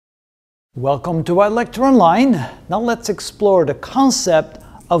Welcome to our lecture online. Now let's explore the concept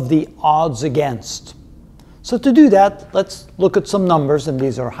of the odds against. So to do that, let's look at some numbers, and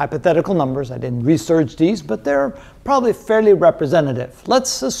these are hypothetical numbers. I didn't research these, but they're probably fairly representative.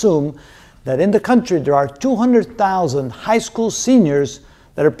 Let's assume that in the country there are 200,000 high school seniors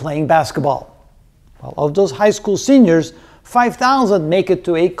that are playing basketball. Well, of those high school seniors, 5,000 make it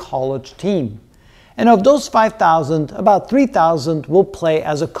to a college team. And of those 5,000, about 3,000 will play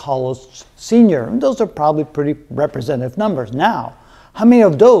as a college senior. And those are probably pretty representative numbers. Now, how many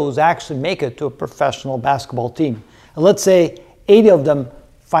of those actually make it to a professional basketball team? And let's say 80 of them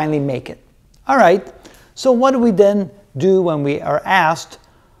finally make it. All right, so what do we then do when we are asked,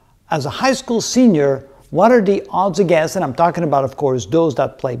 as a high school senior, what are the odds against? And I'm talking about, of course, those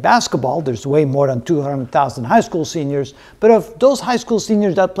that play basketball. There's way more than 200,000 high school seniors. But of those high school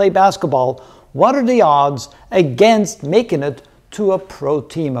seniors that play basketball, what are the odds against making it to a pro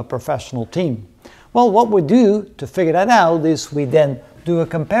team, a professional team? Well, what we do to figure that out is we then do a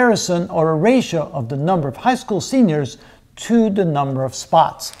comparison or a ratio of the number of high school seniors to the number of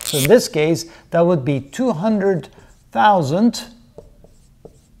spots. So in this case, that would be 200,000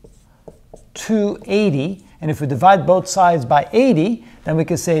 to 80. And if we divide both sides by 80, then we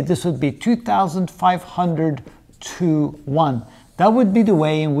can say this would be 2,500 to 1. That would be the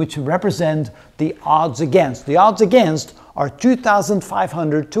way in which we represent the odds against. The odds against are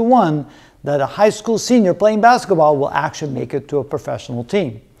 2,500 to 1 that a high school senior playing basketball will actually make it to a professional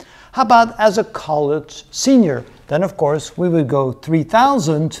team. How about as a college senior? Then of course we would go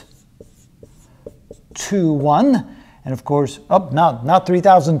 3,000 to 1. And of course, not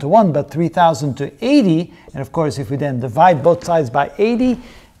 3,000 to 1, but 3,000 to 80. And of course, if we then divide both sides by 80,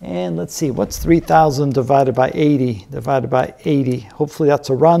 and let's see, what's 3,000 divided by 80? Divided by 80. Hopefully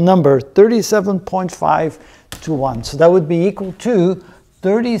that's a round number, 37.5 to 1. So that would be equal to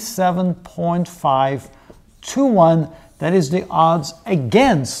 37.5 to 1. That is the odds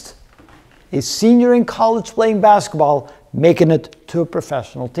against a senior in college playing basketball making it to a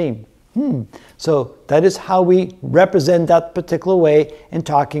professional team. So that is how we represent that particular way in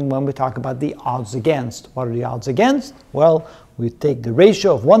talking when we talk about the odds against. What are the odds against? Well, we take the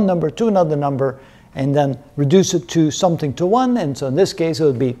ratio of one number to another number and then reduce it to something to 1. And so in this case, it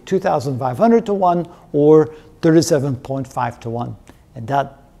would be 2,500 to 1 or 37.5 to 1. And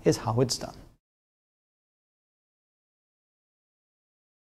that is how it's done.